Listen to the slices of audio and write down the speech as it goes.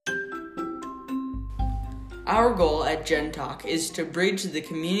Our goal at Gen Talk is to bridge the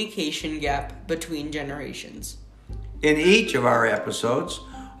communication gap between generations. In each of our episodes,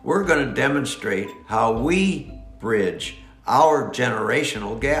 we're going to demonstrate how we bridge our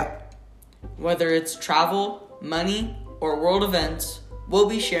generational gap. Whether it's travel, money, or world events, we'll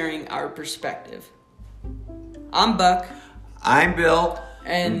be sharing our perspective. I'm Buck. I'm Bill.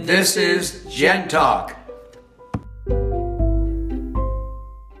 And this is Gen Talk.